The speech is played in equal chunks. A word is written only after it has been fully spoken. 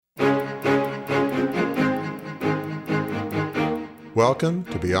Welcome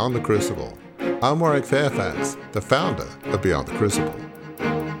to Beyond the Crucible. I'm Warwick Fairfax, the founder of Beyond the Crucible.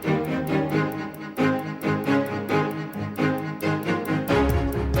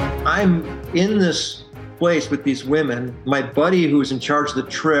 I'm in this place with these women. My buddy who's in charge of the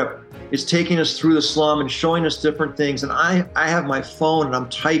trip is taking us through the slum and showing us different things. And I have my phone and I'm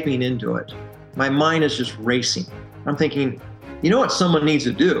typing into it. My mind is just racing. I'm thinking, you know what someone needs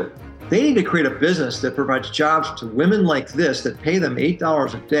to do? They need to create a business that provides jobs to women like this that pay them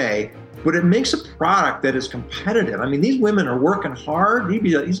 $8 a day, but it makes a product that is competitive. I mean, these women are working hard. They'd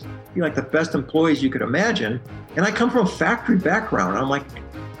be like the best employees you could imagine. And I come from a factory background. I'm like,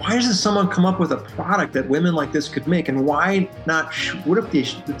 why doesn't someone come up with a product that women like this could make? And why not? What if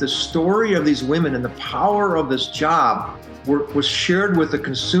the story of these women and the power of this job was shared with the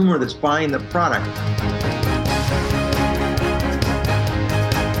consumer that's buying the product?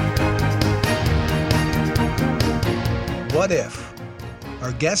 What if?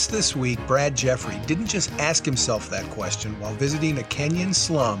 Our guest this week, Brad Jeffery, didn't just ask himself that question while visiting a Kenyan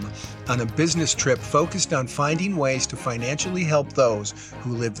slum on a business trip focused on finding ways to financially help those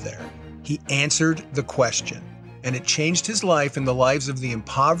who live there. He answered the question, and it changed his life and the lives of the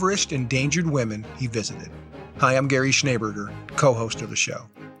impoverished, endangered women he visited. Hi, I'm Gary Schneeberger, co-host of the show.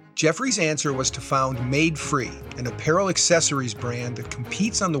 Jeffrey's answer was to found Made Free, an apparel accessories brand that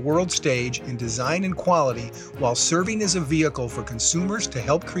competes on the world stage in design and quality while serving as a vehicle for consumers to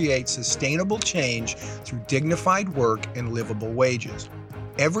help create sustainable change through dignified work and livable wages.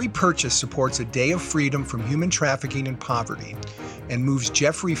 Every purchase supports a day of freedom from human trafficking and poverty and moves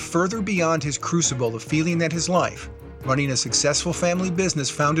Jeffrey further beyond his crucible of feeling that his life, running a successful family business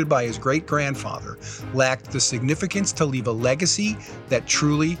founded by his great-grandfather, lacked the significance to leave a legacy that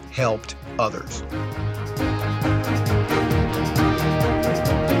truly helped others.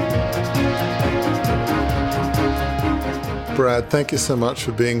 Brad, thank you so much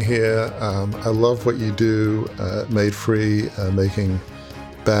for being here. I love what you do at Made Free, making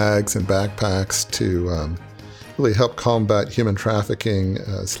bags and backpacks to really help combat human trafficking,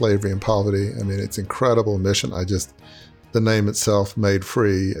 slavery, and poverty. I mean, it's an incredible mission. The name itself, Made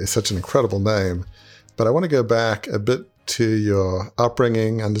Free, is such an incredible name. But I want to go back a bit to your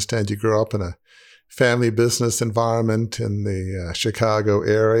upbringing. I understand you grew up in a family business environment in the Chicago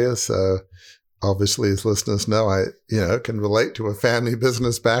area. So obviously, as listeners know, I can relate to a family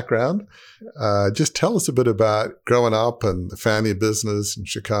business background. Just tell us a bit about growing up and the family business in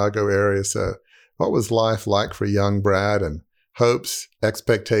Chicago area. So what was life like for young Brad, and hopes,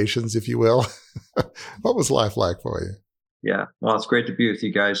 expectations, if you will? What was life like for you? Yeah, well, it's great to be with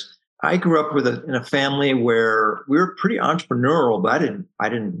you guys. I grew up in a family where we were pretty entrepreneurial, but I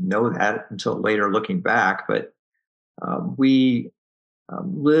didn't know that until later, looking back. But we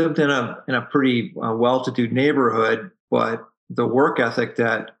lived in a pretty well-to-do neighborhood. But the work ethic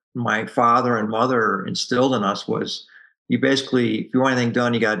that my father and mother instilled in us was, you basically, if you want anything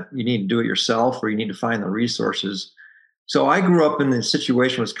done, you need to do it yourself, or you need to find the resources. So I grew up in this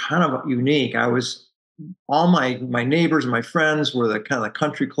situation was kind of unique. All my neighbors and my friends were the kind of the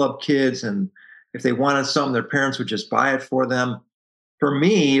country club kids. And if they wanted something, their parents would just buy it for them. For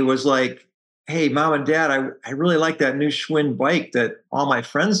me, it was like, hey, mom and dad, I really like that new Schwinn bike that all my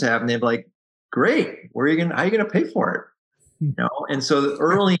friends have. And they'd be like, great, how are you going to pay for it? And so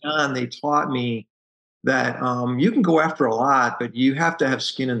early on, they taught me that you can go after a lot, but you have to have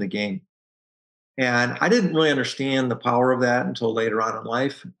skin in the game. And I didn't really understand the power of that until later on in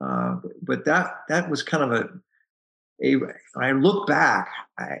life. But that was kind of when I look back,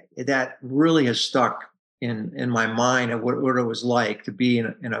 that really has stuck in my mind of what it was like to be in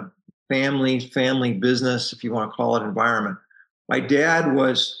a family business, if you want to call it, environment. My dad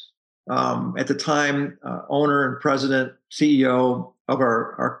was, at the time, owner and president, CEO of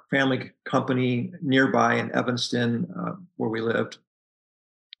our family company nearby in Evanston, where we lived.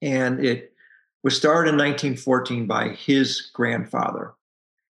 And it was started in 1914 by his grandfather.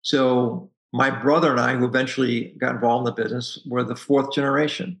 So my brother and I, who eventually got involved in the business, were the fourth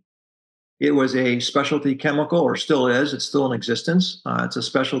generation. It was a specialty chemical, or still is. It's still in existence. It's a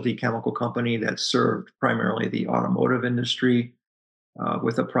specialty chemical company that served primarily the automotive industry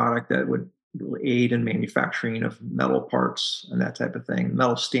with a product that would aid in manufacturing of metal parts and that type of thing,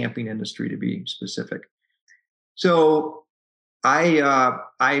 metal stamping industry to be specific. So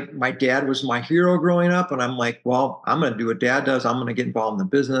my dad was my hero growing up, and I'm like, well, I'm going to do what dad does. I'm going to get involved in the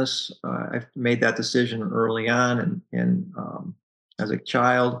business. I made that decision early on, and as a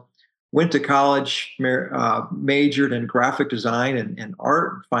child, went to college, majored in graphic design and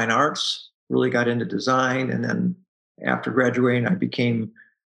art, fine arts. Really got into design, and then after graduating, I became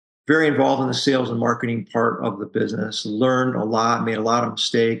very involved in the sales and marketing part of the business, learned a lot, made a lot of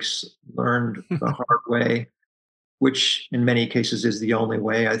mistakes, learned the hard way, which in many cases is the only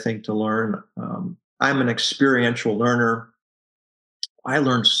way, I think, to learn. I'm an experiential learner. I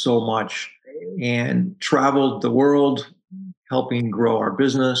learned so much and traveled the world helping grow our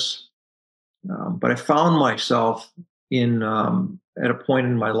business. But I found myself in at a point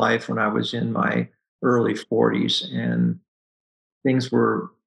in my life when I was in my early 40s, and things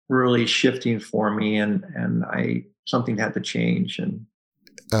were really shifting for me, and I something had to change. And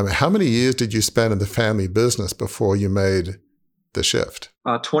how many years did you spend in the family business before you made the shift?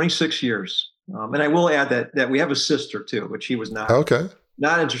 26 years. And I will add that we have a sister too, but she was not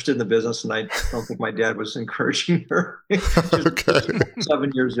interested in the business, and I don't think my dad was encouraging her. Okay.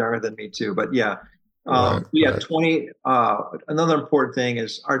 7 years younger than me too, but yeah. Right. 20. Another important thing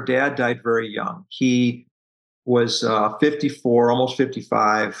is our dad died very young. He was 54, almost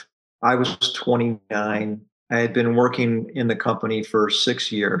 55. I was 29. I had been working in the company for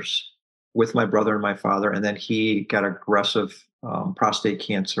 6 years with my brother and my father, and then he got aggressive prostate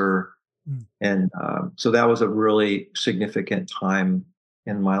cancer. And so that was a really significant time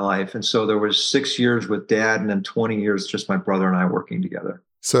in my life. And so there was 6 years with dad, and then 20 years just my brother and I working together.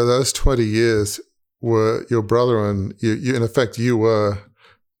 So those 20 years were your brother and you in effect, you were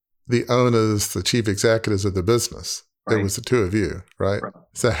the owners, the chief executives of the business. Right. It was the two of you, right?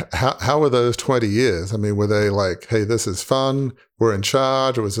 So how were those 20 years? I mean, were they like, hey, this is fun, we're in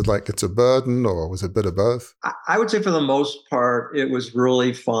charge, or was it like it's a burden, or was it a bit of both? I would say for the most part, it was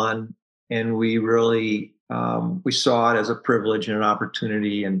really fun. And we really, we saw it as a privilege and an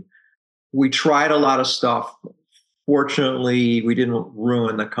opportunity. And we tried a lot of stuff. Fortunately, we didn't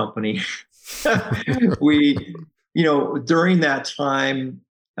ruin the company. During that time,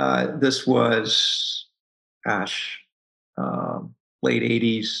 this was, late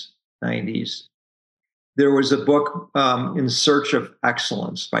 80s, 90s. There was a book, In Search of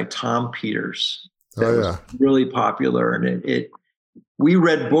Excellence by Tom Peters that was really popular. And we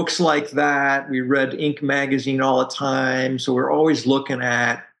read books like that. We read Inc. magazine all the time. So we're always looking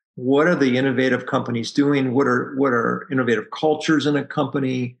at what are the innovative companies doing? What are innovative cultures in a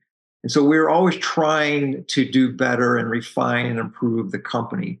company? And so we're always trying to do better and refine and improve the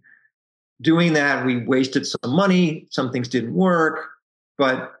company. Doing that, we wasted some money. Some things didn't work.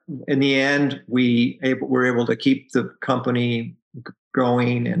 But in the end, we were able to keep the company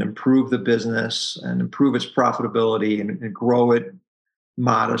going and improve the business and improve its profitability and grow it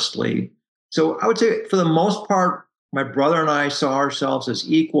modestly. So I would say for the most part, my brother and I saw ourselves as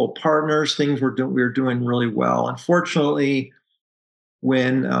equal partners. We were doing really well. Unfortunately,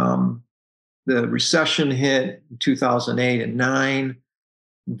 when the recession hit in 2008 and 9,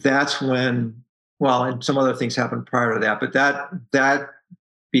 that's when, and some other things happened prior to that, but that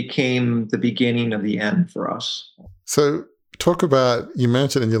became the beginning of the end for us. So talk about, you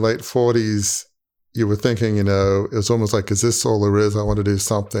mentioned in your late 40s, you were thinking, it was almost like, is this all there is? I want to do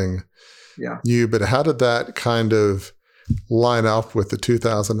something new. But how did that kind of line up with the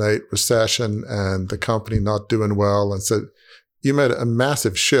 2008 recession and the company not doing well? And so you made a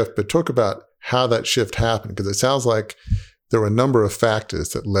massive shift, but talk about how that shift happened, because it sounds like there were a number of factors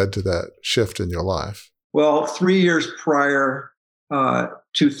that led to that shift in your life. Well, 3 years prior,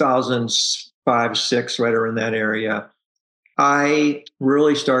 2005, 6, right around that area, I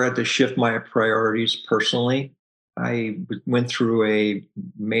really started to shift my priorities personally. I went through a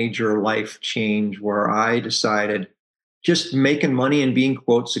major life change where I decided just making money and being,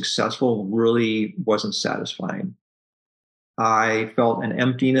 quote, successful really wasn't satisfying. I felt an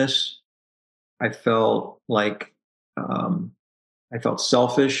emptiness. I felt like I felt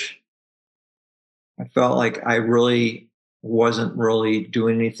selfish. I felt like I really wasn't really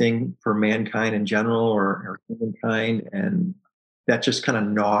doing anything for mankind in general or humankind. And that just kind of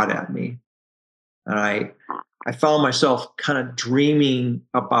gnawed at me. And I found myself kind of dreaming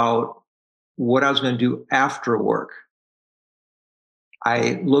about what I was going to do after work.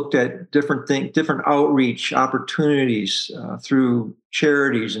 I looked at different outreach opportunities through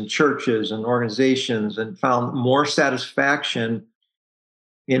charities and churches and organizations, and found more satisfaction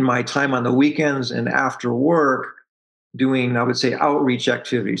in my time on the weekends and after work doing, I would say, outreach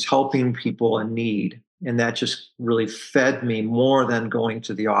activities, helping people in need. And that just really fed me more than going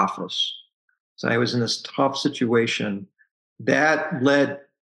to the office. So I was in this tough situation. That led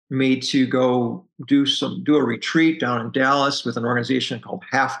me to go do a retreat down in Dallas with an organization called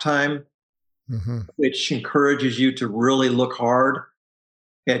Halftime, which encourages you to really look hard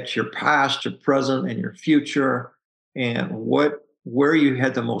at your past, your present, and your future, and where you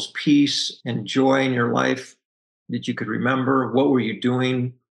had the most peace and joy in your life that you could remember. What were you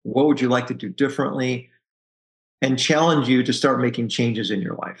doing What would you like to do differently? And challenge you to start making changes in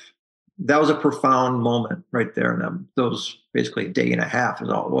your life. That was a profound moment right there. And those basically a day and a half is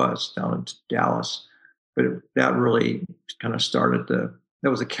all it was down in Dallas. But that really kind of that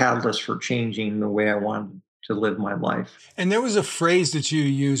was a catalyst for changing the way I wanted to live my life. And there was a phrase that you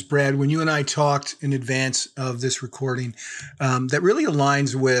used, Brad, when you and I talked in advance of this recording, that really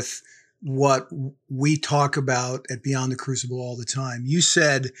aligns with what we talk about at Beyond the Crucible all the time. You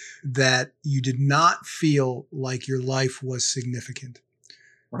said that you did not feel like your life was significant.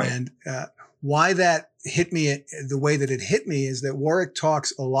 Right. And why that hit me the way that it hit me is that Warwick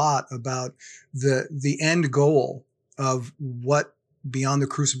talks a lot about the end goal of what Beyond the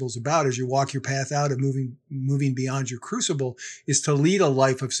Crucible is about, as you walk your path out of moving beyond your crucible, is to lead a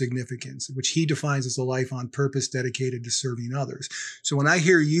life of significance, which he defines as a life on purpose dedicated to serving others. So when I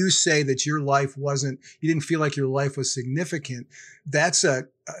hear you say that your life you didn't feel like your life was significant, that's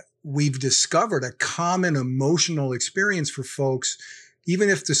we've discovered a common emotional experience for folks.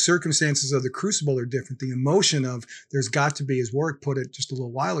 Even if the circumstances of the crucible are different, the emotion of there's got to be, as Warwick put it just a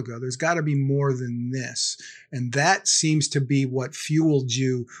little while ago, there's got to be more than this. And that seems to be what fueled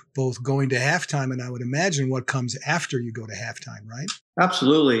you both going to halftime and I would imagine what comes after you go to halftime, right?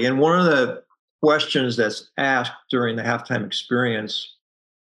 Absolutely. And one of the questions that's asked during the halftime experience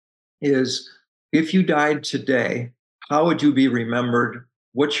is, if you died today, how would you be remembered?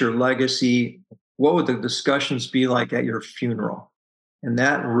 What's your legacy? What would the discussions be like at your funeral? And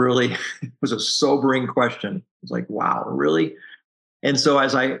that really was a sobering question. It's like, wow, really? And so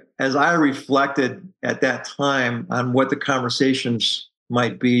as I reflected at that time on what the conversations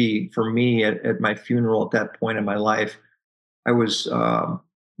might be for me at my funeral at that point in my life, I was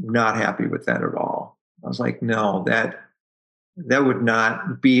not happy with that at all. I was like, no, that would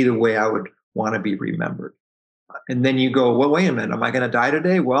not be the way I would want to be remembered. And then you go, well, wait a minute, am I going to die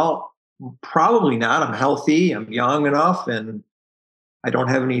today? Well, probably not. I'm healthy. I'm young enough, and I don't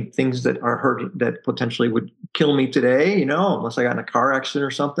have any things that are hurt that potentially would kill me today, unless I got in a car accident or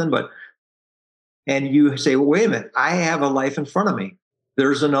something. And you say, well, wait a minute, I have a life in front of me.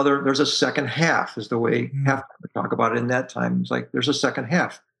 There's a second half, is the way half to talk about it in that time. It's like, there's a second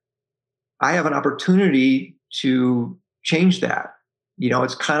half. I have an opportunity to change that.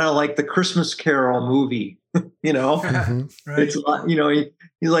 It's kind of like the Christmas Carol movie, Right. It's,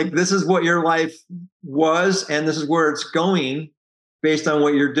 he's like, this is what your life was, and this is where it's going, based on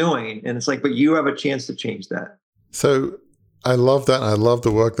what you're doing. And it's like, but you have a chance to change that. So I love that. And I love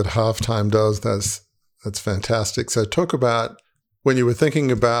the work that Halftime does. That's fantastic. So talk about when you were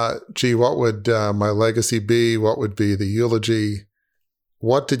thinking about, gee, what would my legacy be? What would be the eulogy?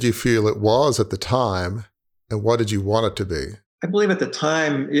 What did you feel it was at the time? And what did you want it to be? I believe at the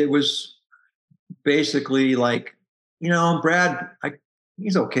time it was basically like, Brad,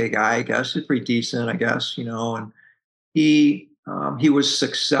 he's an okay guy, I guess. He's pretty decent, I guess, and he was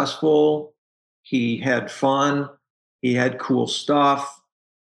successful. He had fun. He had cool stuff.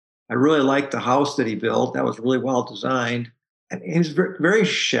 I really liked the house that he built. That was really well designed. And it was very, very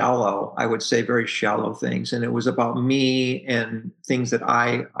shallow, I would say, very shallow things. And it was about me and things that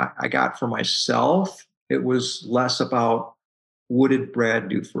I got for myself. It was less about what did Brad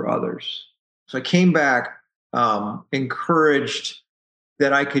do for others. So I came back encouraged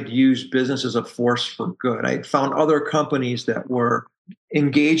that I could use business as a force for good. I found other companies that were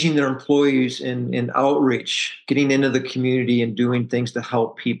engaging their employees in outreach, getting into the community and doing things to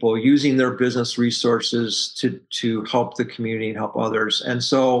help people, using their business resources to help the community and help others. And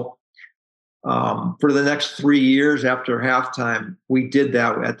so for the next 3 years after halftime, we did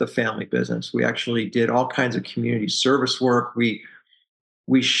that at the family business. We actually did all kinds of community service work. We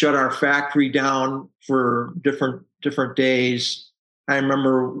shut our factory down for different days. I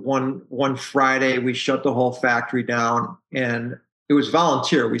remember one Friday we shut the whole factory down, and it was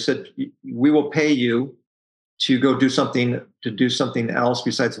volunteer. We said, we will pay you to go do something else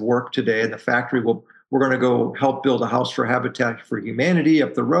besides work today. And the factory we're going to go help build a house for Habitat for Humanity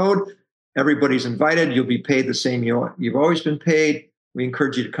up the road. Everybody's invited. You'll be paid the same you've always been paid. We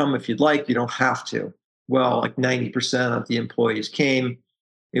encourage you to come if you'd like. You don't have to. Well, like 90% of the employees came.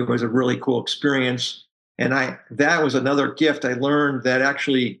 It was a really cool experience. And that was another gift. I learned that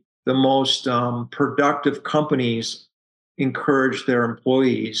actually the most productive companies encourage their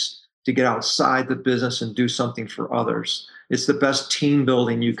employees to get outside the business and do something for others. It's the best team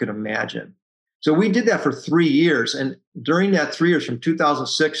building you could imagine. So we did that for 3 years. And during that 3 years, from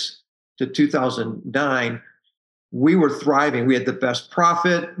 2006 to 2009, we were thriving. We had the best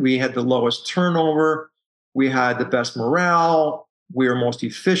profit. We had the lowest turnover. We had the best morale. We were most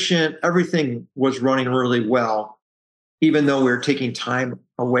efficient. Everything was running really well. even though we were taking time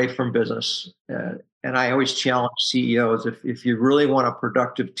away from business. And I always challenge CEOs, if you really want a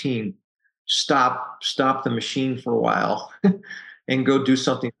productive team, stop the machine for a while and go do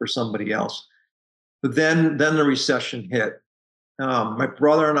something for somebody else. But then the recession hit. My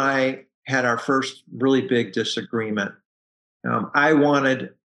brother and I had our first really big disagreement. I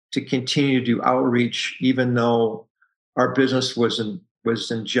wanted to continue to do outreach, even though our business was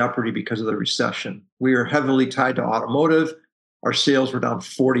in jeopardy because of the recession. We were heavily tied to automotive. Our sales were down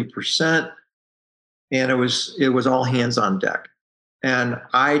 40%, and it was all hands on deck. And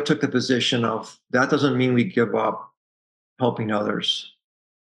I took the position of, that doesn't mean we give up helping others.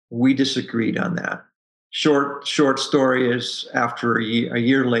 We disagreed on that. Short story is, after a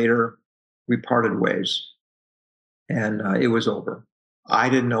year later, we parted ways, and it was over. I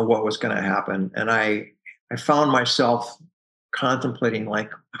didn't know what was going to happen, and I found myself contemplating,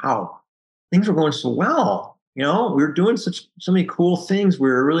 like, wow, things were going so well. We were doing so many cool things. We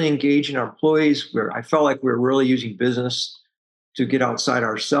were really engaging our employees. I felt like we were really using business to get outside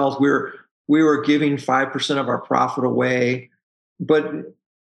ourselves. We were giving 5% of our profit away, but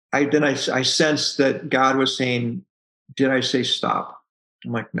I sensed that God was saying, did I say stop?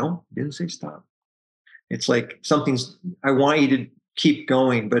 I'm like, no, I didn't say stop. It's like I want you to keep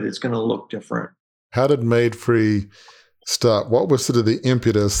going, but it's going to look different. How did Made Free start? What was sort of the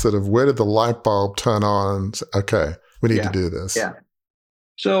impetus where did the light bulb turn on and say, okay, we need to do this? Yeah.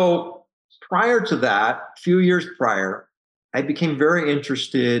 So prior to that, a few years prior, I became very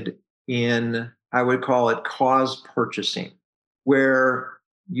interested in, I would call it, cause purchasing, where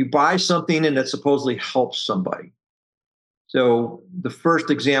you buy something and it supposedly helps somebody. So the first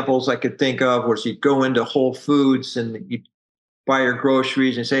examples I could think of was, you go into Whole Foods and you buy your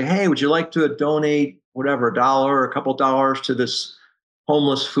groceries and say, hey, would you like to donate whatever, $1 or a couple dollars to this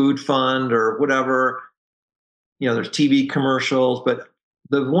homeless food fund or whatever? There's TV commercials, but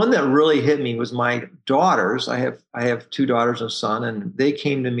the one that really hit me was my daughters. I have two daughters and a son, and they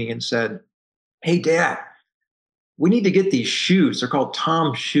came to me and said, hey, Dad, we need to get these shoes. They're called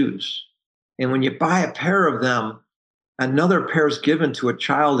Tom shoes. And when you buy a pair of them, another pair is given to a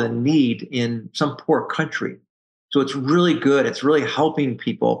child in need in some poor country. So it's really good. It's really helping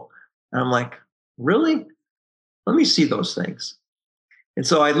people. And I'm like, really? Let me see those things. And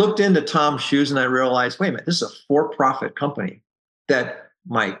so I looked into Tom shoes and I realized, wait a minute, this is a for-profit company that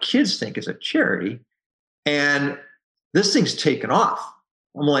my kids think is a charity. And this thing's taken off.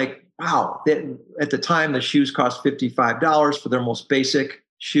 I'm like, wow. At the time, the shoes cost $55 for their most basic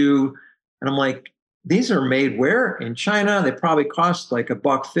shoe. And I'm like, these are made where? In China. They probably cost like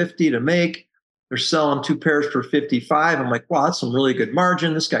 $1.50 to make. They're selling 2 pairs for $55. I'm like, wow, that's some really good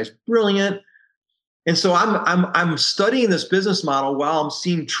margin. This guy's brilliant. And so I'm studying this business model while I'm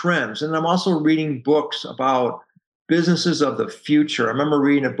seeing trends. And I'm also reading books about businesses of the future. I remember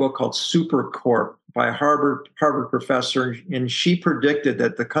reading a book called Super Corp by a Harvard professor, and she predicted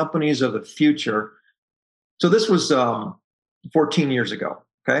that the companies of the future, so this was 14 years ago,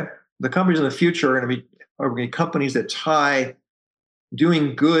 okay? The companies of the future are going to be companies that tie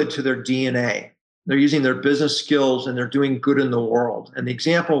doing good to their DNA. They're using their business skills and they're doing good in the world. And the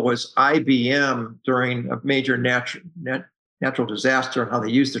example was IBM during a major natural disaster, and how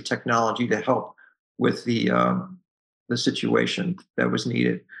they used their technology to help with the situation that was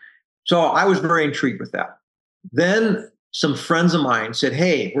needed. So I was very intrigued with that. Then some friends of mine said,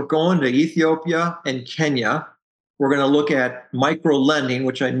 hey, we're going to Ethiopia and Kenya. We're going to look at micro lending,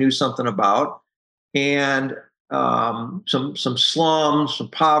 which I knew something about, and some slums, some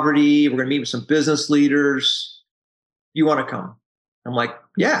poverty. We're going to meet with some business leaders. You want to come? I'm like,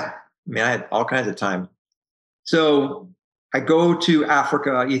 yeah. I mean, I had all kinds of time. So I go to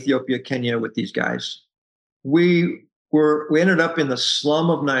Africa, Ethiopia, Kenya with these guys. We ended up in the slum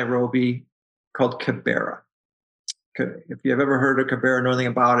of Nairobi called Kibera. If you've ever heard of Kibera, know anything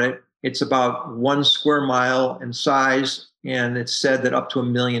about it, it's about 1 square mile in size, and it's said that up to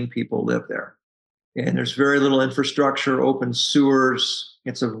 1 million people live there. And there's very little infrastructure, open sewers.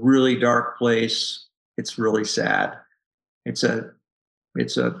 It's a really dark place. It's really sad. It's a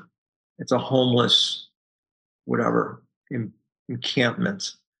homeless, whatever,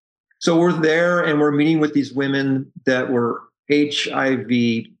 encampment. So we're there and we're meeting with these women that were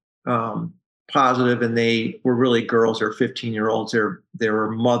HIV positive, and they were really girls. They were 15-year-olds. They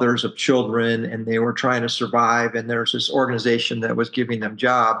were mothers of children, and they were trying to survive. And there's this organization that was giving them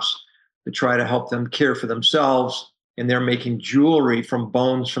jobs to try to help them care for themselves. And they're making jewelry from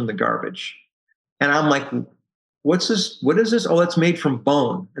bones from the garbage. And I'm like, what's this? What is this? Oh, it's made from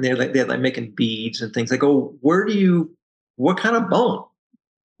bone. And they're like making beads and things. I go, what kind of bone?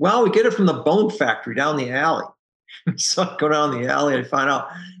 Well, we get it from the bone factory down the alley. So I go down the alley and find out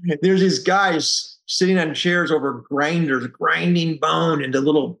there's these guys sitting on chairs over grinders, grinding bone into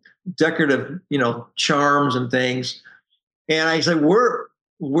little decorative, charms and things. And I said, where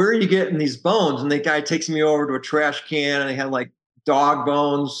are you getting these bones? And the guy takes me over to a trash can and they had like dog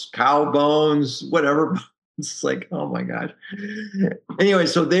bones, cow bones, whatever. It's like, oh my gosh. Anyway,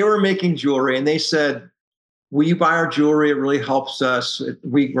 so they were making jewelry and they said, will you buy our jewelry? It really helps us.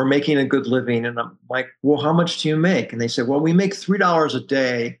 We're making a good living. And I'm like, well, how much do you make? And they said, well, we make $3 a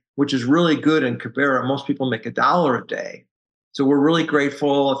day, which is really good in Cabrera. Most people make $1 a day. So we're really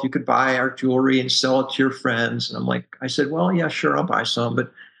grateful if you could buy our jewelry and sell it to your friends. And I'm like, I said, well, yeah, sure, I'll buy some,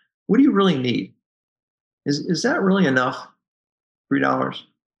 but what do you really need? Is that really enough? $3?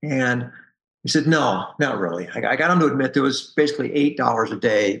 And he said, no, not really. I got him to admit there was basically $8 a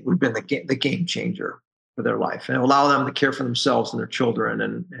day would have been the game changer for their life and allow them to care for themselves and their children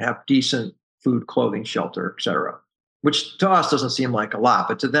and have decent food, clothing, shelter, et cetera, which to us doesn't seem like a lot,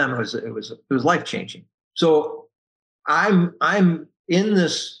 but to them it was life changing. So I'm in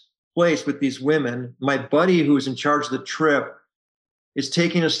this place with these women. My buddy who's in charge of the trip is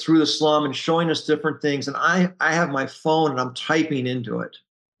taking us through the slum and showing us different things. And I have my phone and I'm typing into it.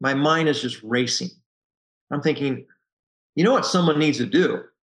 My mind is just racing. I'm thinking, you know what someone needs to do?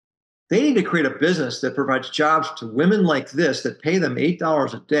 They need to create a business that provides jobs to women like this that pay them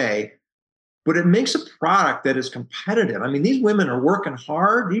 $8 a day, but it makes a product that is competitive. I mean, these women are working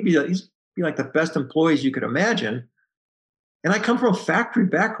hard. These be like the best employees you could imagine. And I come from a factory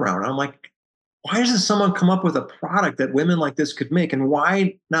background. I'm like, why doesn't someone come up with a product that women like this could make? And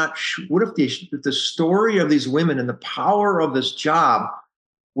why not? What if the story of these women and the power of this job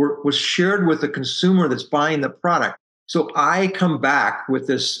was shared with the consumer that's buying the product? So I come back with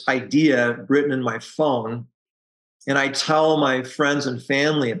this idea written in my phone, and I tell my friends and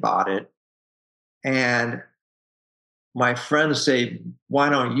family about it. And my friends say, why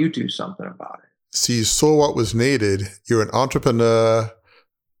don't you do something about it? So you saw what was needed. You're an entrepreneur,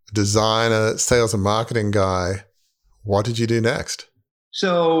 designer, sales and marketing guy. What did you do next?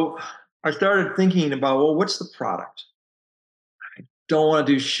 So I started thinking about, well, what's the product? I don't want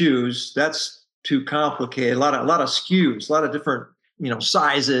to do shoes. That's too complicated. A lot of SKUs, a lot of different,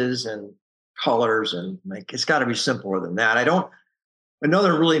 sizes and colors, and like it's got to be simpler than that.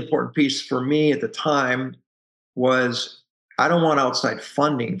 Another really important piece for me at the time was I don't want outside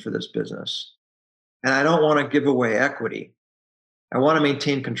funding for this business. And I don't want to give away equity. I want to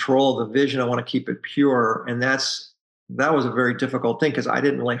maintain control of the vision. I want to keep it pure. And that was a very difficult thing because I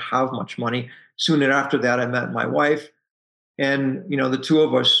didn't really have much money. Soon after that, I met my wife, and the two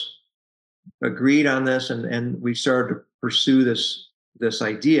of us agreed on this, and we started to pursue this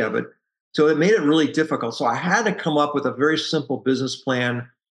idea. But so it made it really difficult. So I had to come up with a very simple business plan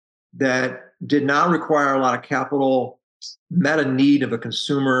that did not require a lot of capital, met a need of a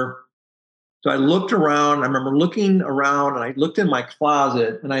consumer. So I looked around. I remember looking around, and I looked in my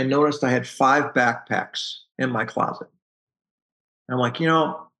closet, and I noticed I had 5 backpacks in my closet. And I'm like,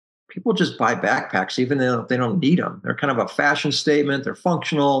 people just buy backpacks even though they don't need them. They're kind of a fashion statement. They're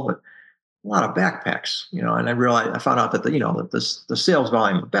functional, but a lot of backpacks, and I found out that the sales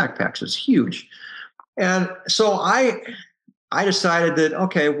volume of backpacks is huge. And so I decided that,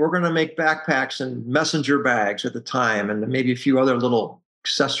 okay, we're going to make backpacks and messenger bags at the time, and maybe a few other little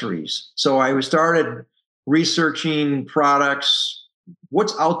accessories. So I started researching products,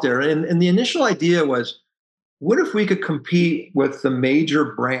 what's out there. And the initial idea was, what if we could compete with the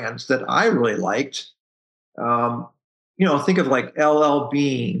major brands that I really liked? Think of like LL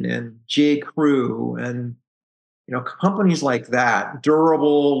Bean and J. Crew and, companies like that,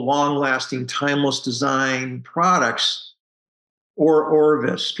 durable, long-lasting, timeless design products, or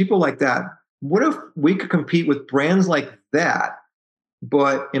Orvis, people like that. What if we could compete with brands like that,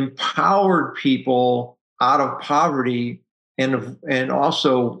 but empowered people out of poverty, and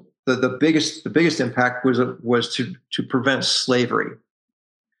also the biggest impact was to prevent slavery.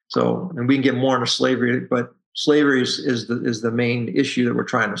 So, and we can get more into slavery, but slavery is the main issue that we're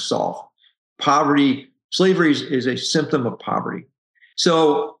trying to solve. Slavery is a symptom of poverty.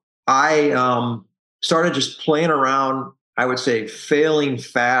 So I started just playing around. I would say failing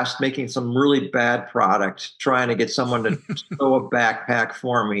fast, making some really bad product, trying to get someone to sew a backpack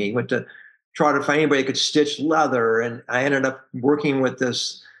for me. Went to try to find anybody who could stitch leather. And I ended up working with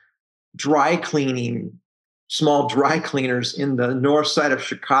this small dry cleaners in the north side of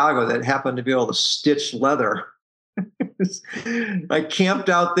Chicago that happened to be able to stitch leather. I camped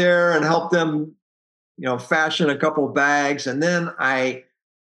out there and helped them, fashion a couple of bags. And then I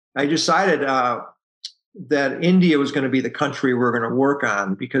decided, that India was going to be the country we're going to work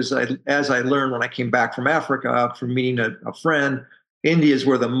on, because as I learned when I came back from Africa from meeting a friend, India is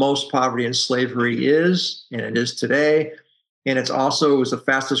where the most poverty and slavery is, and it is today. And it was the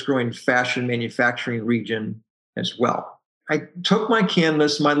fastest growing fashion manufacturing region as well. I took my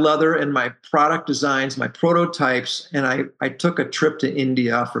canvas, my leather, and my product designs, my prototypes, and I took a trip to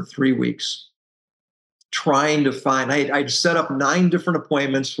India for 3 weeks, trying to find, I'd set up 9 different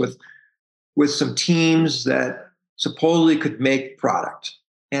appointments with some teams that supposedly could make product.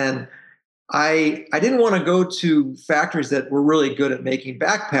 And I didn't want to go to factories that were really good at making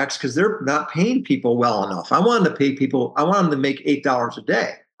backpacks because they're not paying people well enough. I wanted them to make $8 a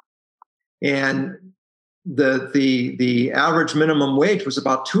day. And the average minimum wage was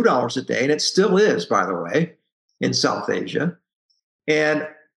about $2 a day, and it still is, by the way, in South Asia. And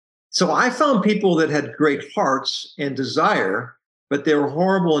so I found people that had great hearts and desire, but they were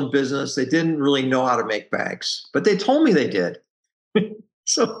horrible in business. They didn't really know how to make bags, but they told me they did.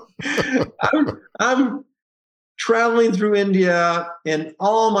 So I'm traveling through India, and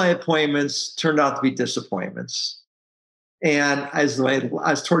all my appointments turned out to be disappointments. And as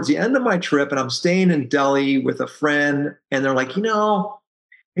towards the end of my trip, and I'm staying in Delhi with a friend, and they're like, you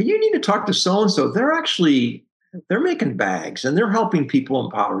need to talk to so-and-so. They're making bags and they're helping people in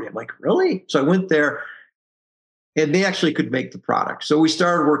poverty. I'm like, really? So I went there, and they actually could make the product. So we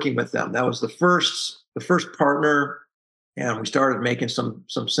started working with them. That was the first partner. And we started making some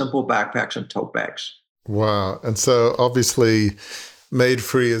simple backpacks and tote bags. Wow. And so obviously Made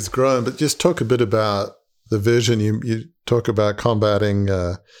Free has grown, but just talk a bit about the vision. You talk about combating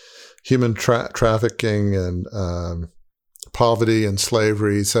human trafficking and poverty and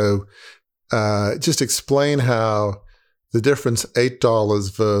slavery. So just explain how the difference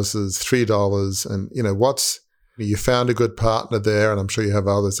 $8 versus $3 and, you found a good partner there, and I'm sure you have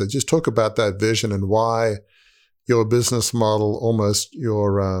others. So just talk about that vision and why your business model, almost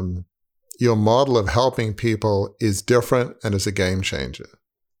your model of helping people, is different and is a game changer.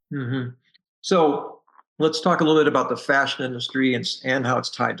 Mm-hmm. So let's talk a little bit about the fashion industry and how it's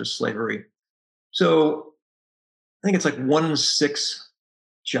tied to slavery. So I think it's like 1 in 6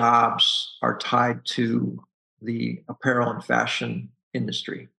 jobs are tied to the apparel and fashion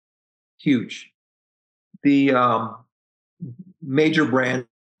industry. Huge. The major brands,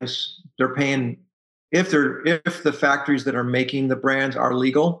 they're paying, if the factories that are making the brands are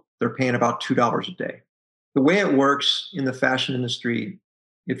legal, they're paying about $2 a day. The way it works in the fashion industry,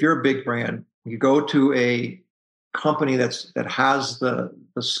 if you're a big brand, you go to a company that has the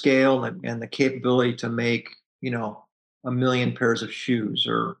scale and the capability to make, 1 million pairs of shoes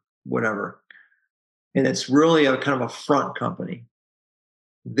or whatever. And it's really a kind of a front company.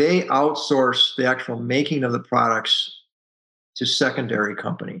 They outsource the actual making of the products to secondary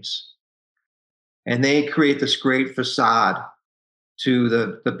companies. And they create this great facade to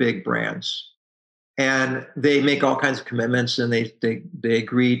the big brands. And they make all kinds of commitments, and they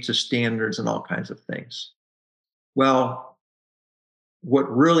agree to standards and all kinds of things. Well, what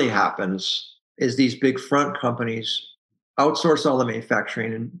really happens is these big front companies outsource all the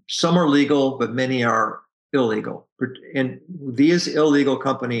manufacturing, and some are legal, but many are illegal. And these illegal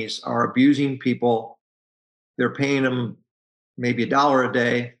companies are abusing people. They're paying them maybe $1 a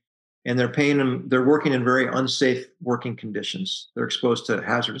day, and they're working in very unsafe working conditions. They're exposed to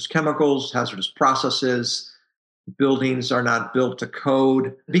hazardous chemicals, hazardous processes. Buildings are not built to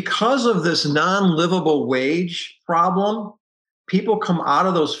code. Because of this non-livable wage problem, people come out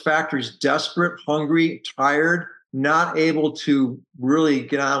of those factories desperate, hungry, tired, not able to really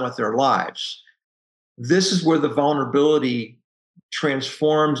get on with their lives. This is where the vulnerability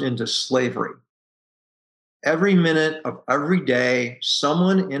transforms into slavery. Every minute of every day,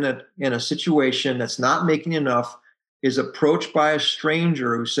 someone in a situation that's not making enough is approached by a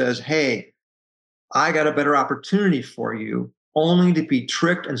stranger who says, "Hey, I got a better opportunity for you," only to be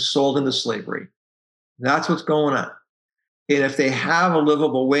tricked and sold into slavery. That's what's going on. And if they have a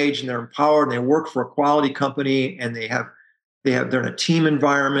livable wage and they're empowered and they work for a quality company and they're in a team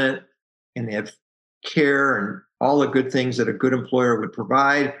environment and they have care and all the good things that a good employer would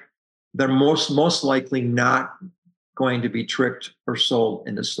provide, they're most likely not going to be tricked or sold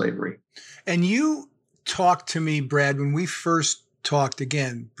into slavery. And you talked to me, Brad, when we first talked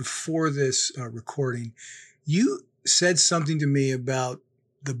again before this recording, you said something to me about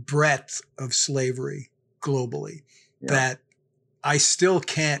the breadth of slavery globally, that I still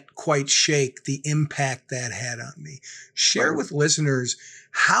can't quite shake the impact that had on me. Share with listeners,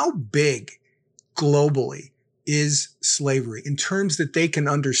 how big globally is slavery in terms that they can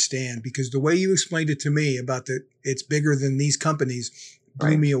understand? Because the way you explained it to me about that it's bigger than these companies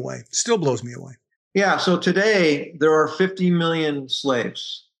blew me away. Still blows me away. Yeah. So today there are 50 million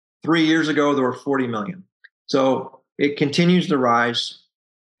slaves. 3 years ago, there were 40 million. So it continues to rise.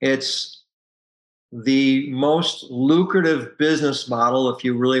 It's the most lucrative business model, if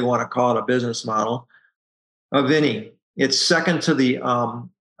you really want to call it a business model, of any. It's second to the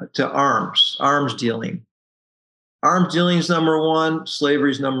to arms dealing. Arms dealing is number one,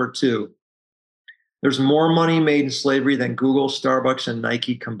 slavery is number two. There's more money made in slavery than Google, Starbucks, and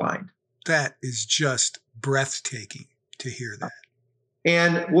Nike combined. That is just breathtaking to hear that.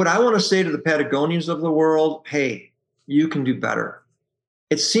 And what I want to say to the Patagonians of the world, hey, you can do better.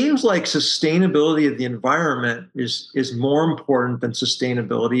 It seems like sustainability of the environment is more important than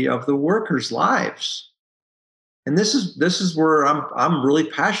sustainability of the workers' lives. And this is where I'm really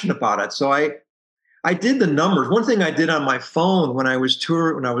passionate about it. So I did the numbers. One thing I did on my phone when I was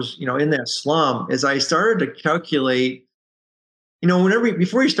in that slum is I started to calculate,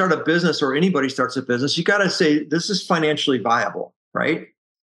 before you start a business or anybody starts a business, you got to say, this is financially viable, right?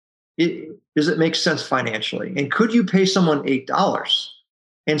 Does it make sense financially? And could you pay someone $8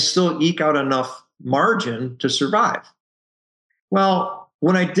 and still eke out enough margin to survive? Well,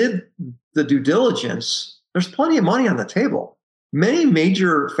 when I did the due diligence, there's plenty of money on the table. Many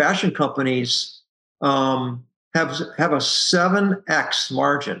major fashion companies have a 7x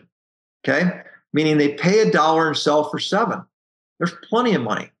margin, okay? Meaning they pay $1 and sell for 7. There's plenty of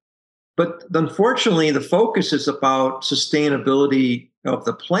money. But unfortunately, the focus is about sustainability of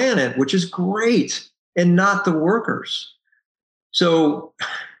the planet, which is great, and not the workers. So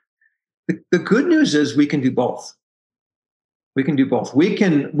the good news is we can do both. We can do both. We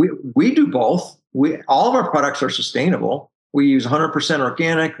do both. All of our products are sustainable. We use 100%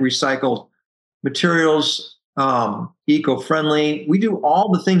 organic, recycled materials, eco-friendly. We do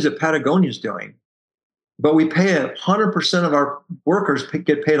all the things that Patagonia is doing, but we pay 100% of our workers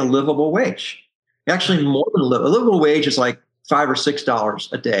get paid a livable wage. Actually, more than a livable wage is like $5 or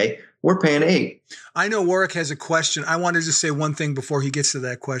 $6 a day. We're paying $8. I know Warwick has a question. I wanted to say one thing before he gets to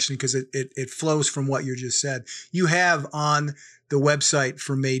that question, because it flows from what you just said. You have on the website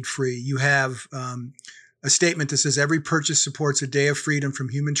for Made Free, you have a statement that says every purchase supports a day of freedom from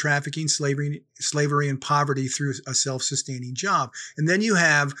human trafficking, slavery, and poverty through a self-sustaining job. And then you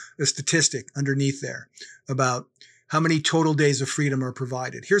have a statistic underneath there about how many total days of freedom are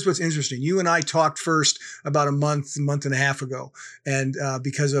provided. Here's what's interesting. You and I talked first about a month and a half ago. And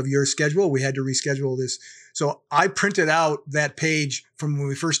because of your schedule, we had to reschedule this. So I printed out that page from when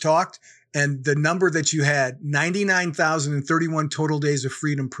we first talked, and the number that you had, 99,031 total days of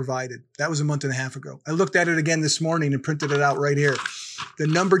freedom provided. That was a month and a half ago. I looked at it again this morning and printed it out right here. The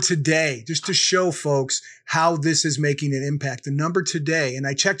number today, just to show folks how this is making an impact. The number today, and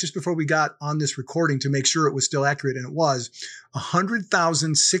I checked just before we got on this recording to make sure it was still accurate, and it was,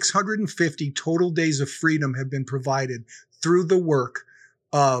 100,650 total days of freedom have been provided through the work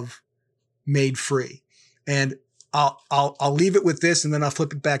of Made Free. And I'll leave it with this, and then I'll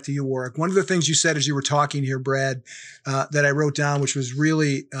flip it back to you, Warwick. One of the things you said as you were talking here, Brad, that I wrote down, which was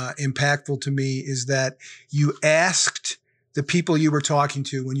really impactful to me, is that you asked the people you were talking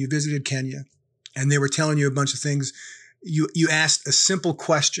to when you visited Kenya, and they were telling you a bunch of things. You asked a simple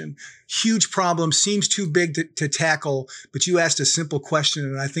question. Huge problem, seems too big to tackle, but you asked a simple question,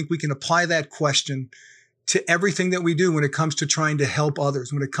 and I think we can apply that question to everything that we do when it comes to trying to help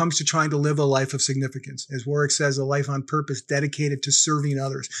others, when it comes to trying to live a life of significance. As Warwick says, a life on purpose dedicated to serving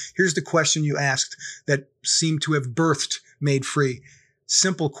others. Here's the question you asked that seemed to have birthed Made Free.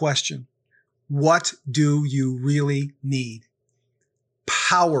 Simple question. What do you really need?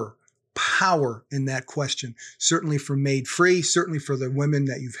 Power in that question. Certainly for Made Free, certainly for the women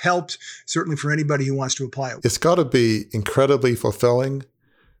that you've helped, certainly for anybody who wants to apply it. It's got to be incredibly fulfilling.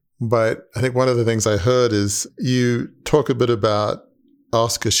 But I think one of the things I heard is you talk a bit about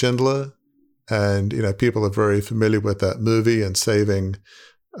Oscar Schindler, and people are very familiar with that movie and saving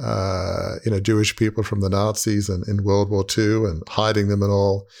Jewish people from the Nazis in World War II and hiding them and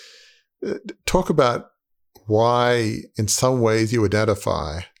all. Talk about why, in some ways, you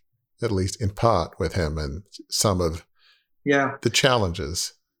identify, at least in part, with him and some of the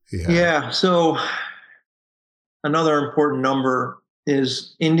challenges he had. Yeah. So another important number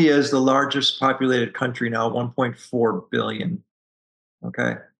is India is the largest populated country now, 1.4 billion.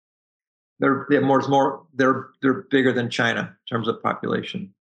 Okay, they're bigger than China in terms of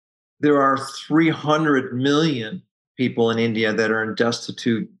population. There are 300 million people in India that are in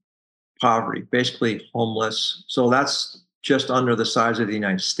destitute poverty, basically homeless. So that's just under the size of the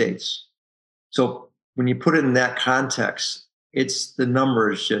United States. So when you put it in that context, the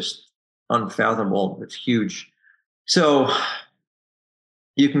number is just unfathomable. It's huge. So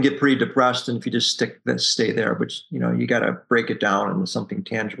you can get pretty depressed, and if you just stay there, but you got to break it down into something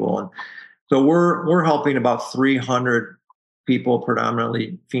tangible. And so we're helping about 300 people,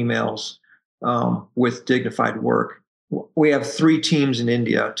 predominantly females, with dignified work. We have 3 teams in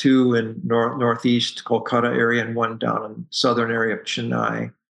India, 2 in northeast Kolkata area and 1 down in southern area of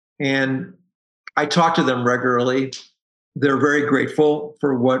Chennai. And I talk to them regularly. They're very grateful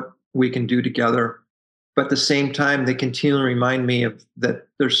for what we can do together. But at the same time, they continually remind me of that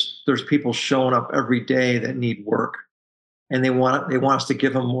there's people showing up every day that need work, and they want us to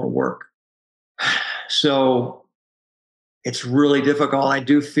give them more work. So it's really difficult. I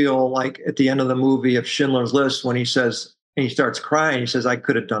do feel like at the end of the movie of Schindler's List, when he says, and he starts crying, he says, I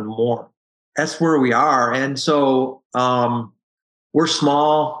could have done more. That's where we are. And so we're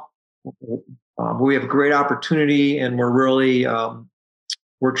small. We have great opportunity, and we're really,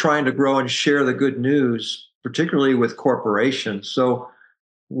 we're trying to grow and share the good news, particularly with corporations. So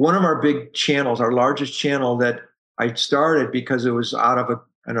one of our big channels, our largest channel that I started because it was out of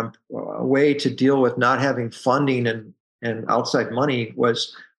a way to deal with not having funding and outside money,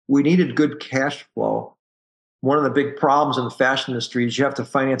 was we needed good cash flow. One of the big problems in the fashion industry is you have to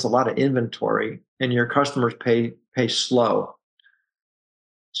finance a lot of inventory, and your customers pay slow.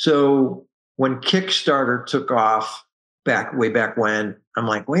 So when Kickstarter took off way back when, I'm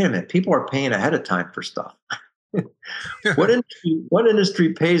like, wait a minute, people are paying ahead of time for stuff. What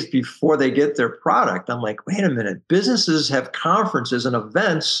industry pays before they get their product? I'm like, wait a minute, businesses have conferences and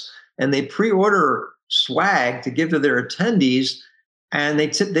events, and they pre-order swag to give to their attendees, and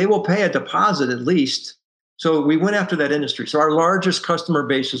they will pay a deposit at least. So we went after that industry. So our largest customer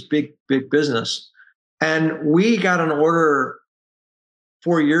base is big business. And we got an order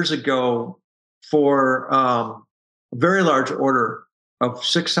 4 years ago for a very large order of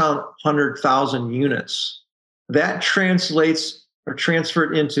 600,000 units. That translates or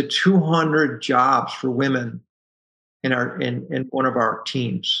transferred into 200 jobs for women in one of our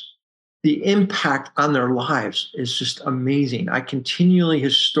teams. The impact on their lives is just amazing. I continually hear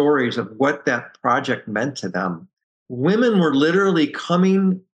stories of what that project meant to them. Women were literally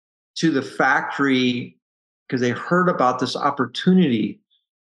coming to the factory because they heard about this opportunity,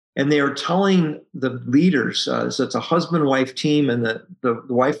 and they were telling the leaders, so it's a husband-wife team, and the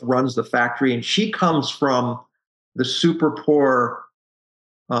wife runs the factory, and she comes from the super poor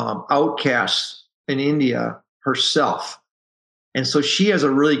outcasts in India herself. And so she has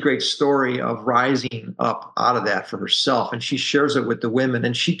a really great story of rising up out of that for herself, and she shares it with the women.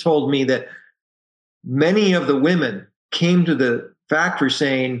 And she told me that many of the women came to the factory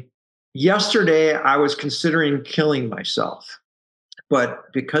saying, yesterday I was considering killing myself,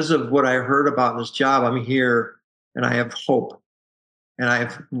 but because of what I heard about this job, I'm here and I have hope, and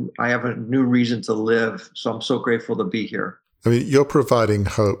I have a new reason to live. So I'm so grateful to be here. I mean, you're providing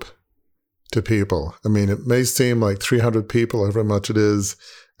hope to people. I mean, it may seem like 300 people, however much it is,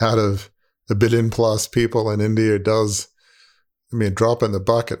 out of 1 billion plus people in India does, I mean, drop in the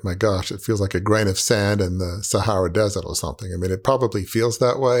bucket. My gosh, it feels like a grain of sand in the Sahara Desert or something. I mean, it probably feels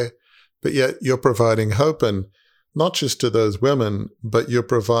that way, but yet you're providing hope, and not just to those women, but you're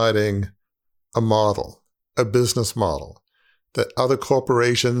providing a model, a business model that other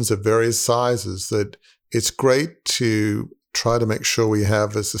corporations of various sizes, that it's great to try to make sure we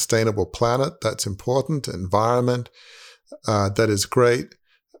have a sustainable planet. That's important. Environment, that is great.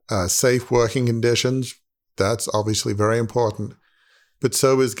 Safe working conditions, that's obviously very important. But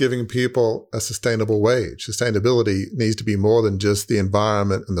so is giving people a sustainable wage. Sustainability needs to be more than just the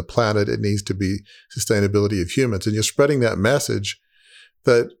environment and the planet. It needs to be sustainability of humans. And you're spreading that message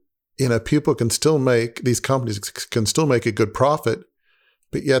that, people can still these companies can still make a good profit,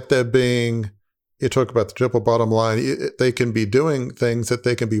 but yet you talk about the triple bottom line, they can be doing things that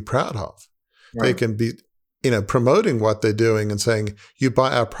they can be proud of. Right. They can be, promoting what they're doing and saying, you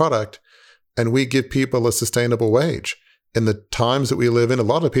buy our product and we give people a sustainable wage. In the times that we live in, a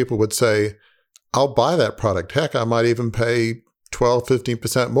lot of people would say, I'll buy that product. Heck, I might even pay 12,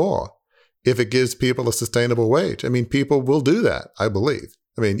 15% more if it gives people a sustainable wage. I mean, people will do that, I believe.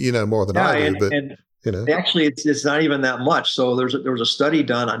 I mean, more than I do, but actually, it's not even that much. So there was a study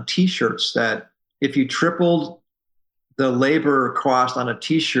done on T-shirts that if you tripled the labor cost on a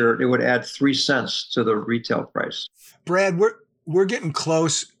T-shirt, it would add 3 cents to the retail price. Brad, we're getting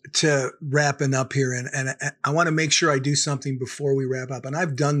close to wrapping up here, and I want to make sure I do something before we wrap up. And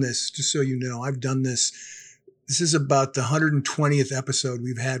I've done this, just so you know, I've done this. This is about the 120th episode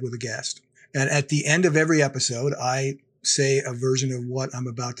we've had with a guest. And at the end of every episode, I say a version of what I'm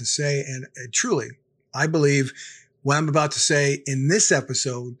about to say. And truly, I believe what I'm about to say in this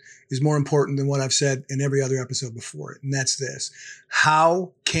episode is more important than what I've said in every other episode before it. And that's this.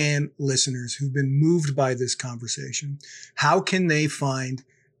 How can listeners who've been moved by this conversation, how can they find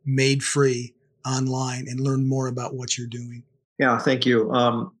Made Free online and learn more about what you're doing? Yeah, thank you.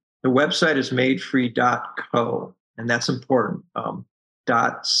 The website is madefree.co, and that's important.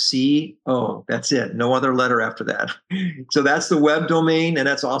 .co, that's it. No other letter after that. So that's the web domain, and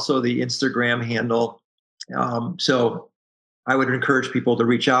that's also the Instagram handle. So I would encourage people to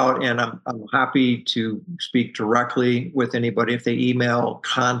reach out, and I'm happy to speak directly with anybody. If they email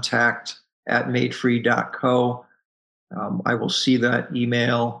contact@madefree.co, I will see that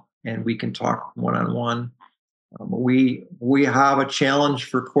email and we can talk one-on-one. We have a challenge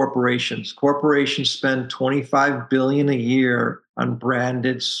for corporations. Corporations spend $25 billion a year on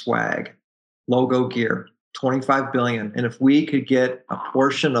branded swag, logo gear, $25 billion. And if we could get a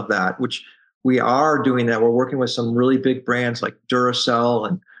portion of that, which we are doing that, we're working with some really big brands like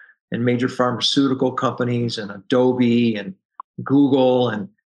Duracell and major pharmaceutical companies and Adobe and Google. And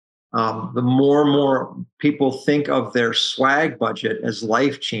the more and more people think of their swag budget as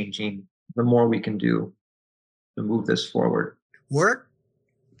life-changing, the more we can do to move this forward. Warwick,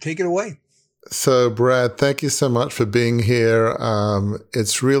 take it away. So, Brad, thank you so much for being here.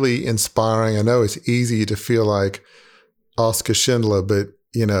 It's really inspiring. I know it's easy to feel like Oscar Schindler, but,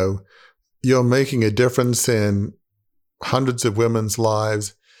 you're making a difference in hundreds of women's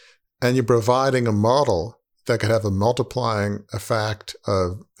lives, and you're providing a model that could have a multiplying effect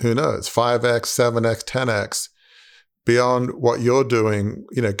of, who knows, 5x, 7x, 10x beyond what you're doing,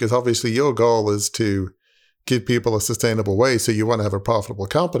 because obviously your goal is to give people a sustainable way. So you want to have a profitable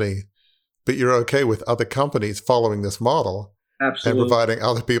company, but you're okay with other companies following this model. Absolutely. And providing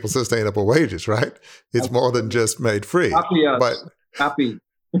other people sustainable wages, right? It's Absolutely. More than just Made Free. Happy us. But, happy.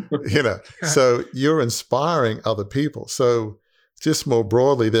 So you're inspiring other people. So just more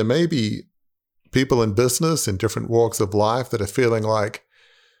broadly, there may be people in business in different walks of life that are feeling like,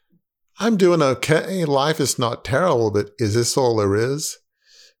 I'm doing okay. Life is not terrible, but is this all there is?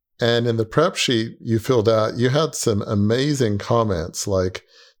 And in the prep sheet you filled out, you had some amazing comments. Like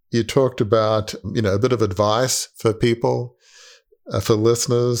you talked about, a bit of advice for people, for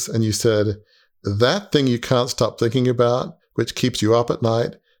listeners. And you said, that thing you can't stop thinking about, which keeps you up at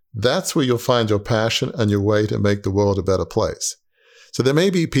night, that's where you'll find your passion and your way to make the world a better place. So there may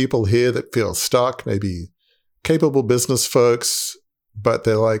be people here that feel stuck, maybe capable business folks, but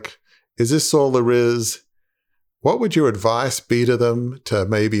they're like, is this all there is? What would your advice be to them to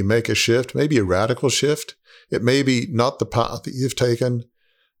maybe make a shift, maybe a radical shift? It may be not the path that you've taken.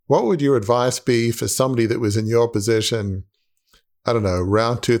 What would your advice be for somebody that was in your position, I don't know,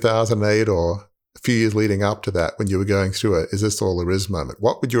 around 2008 or a few years leading up to that when you were going through it? Is this all there is moment?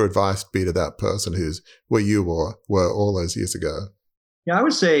 What would your advice be to that person who's where you were all those years ago? Yeah, I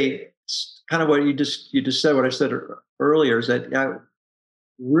would say kind of what you just said, what I said earlier, is that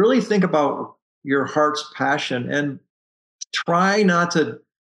really think about your heart's passion and try not to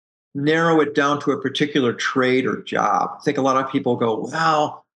narrow it down to a particular trade or job. I think a lot of people go,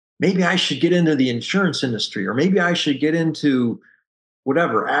 well, maybe I should get into the insurance industry, or maybe I should get into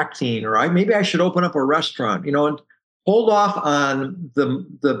whatever, acting, or maybe I should open up a restaurant, and hold off on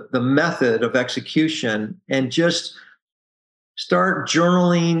the method of execution and just start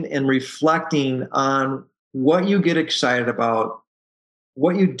journaling and reflecting on what you get excited about,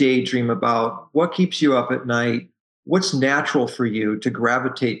 what you daydream about, what keeps you up at night, what's natural for you to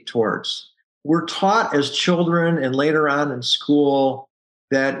gravitate towards. We're taught as children and later on in school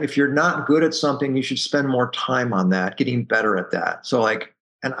that if you're not good at something, you should spend more time on that, getting better at that. So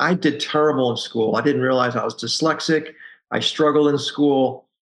and I did terrible in school. I didn't realize I was dyslexic. I struggled in school.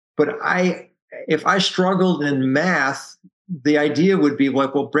 But if I struggled in math, the idea would be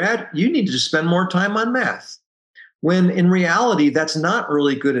like, well, Brad, you need to spend more time on math. When in reality, that's not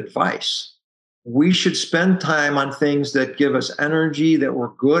really good advice. We should spend time on things that give us energy, that we're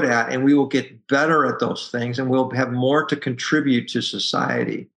good at, and we will get better at those things, and we'll have more to contribute to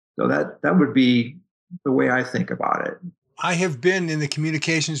society. So that would be the way I think about it. I have been in the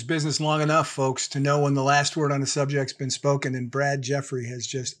communications business long enough, folks, to know when the last word on a subject's been spoken, and Brad Jeffery has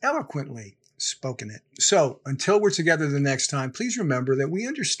just eloquently spoken it. So until we're together the next time, please remember that we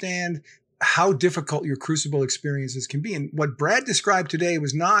understand how difficult your crucible experiences can be. And what Brad described today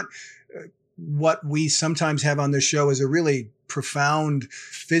was not what we sometimes have on this show as a really profound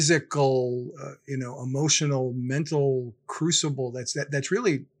physical, emotional, mental crucible that's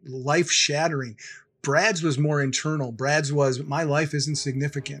really life-shattering. Brad's was more internal. Brad's was, my life isn't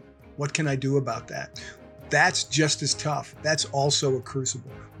significant. What can I do about that? That's just as tough. That's also a crucible.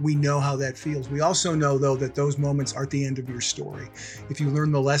 We know how that feels. We also know, though, that those moments aren't the end of your story. If you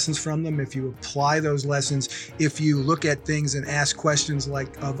learn the lessons from them, if you apply those lessons, if you look at things and ask questions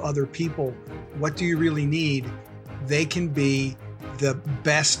like of other people, what do you really need? They can be the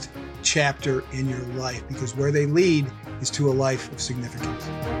best chapter in your life, because where they lead is to a life of significance.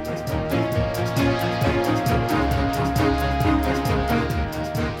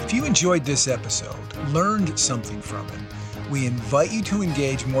 If you enjoyed this episode, learned something from it, we invite you to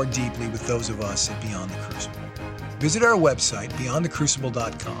engage more deeply with those of us at Beyond the Crucible. Visit our website,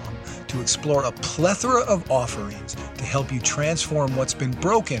 beyondthecrucible.com, to explore a plethora of offerings to help you transform what's been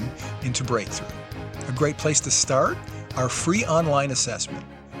broken into breakthrough. A great place to start? Our free online assessment,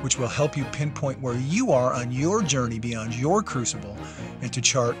 which will help you pinpoint where you are on your journey beyond your crucible and to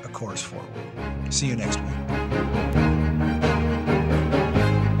chart a course forward. See you next week.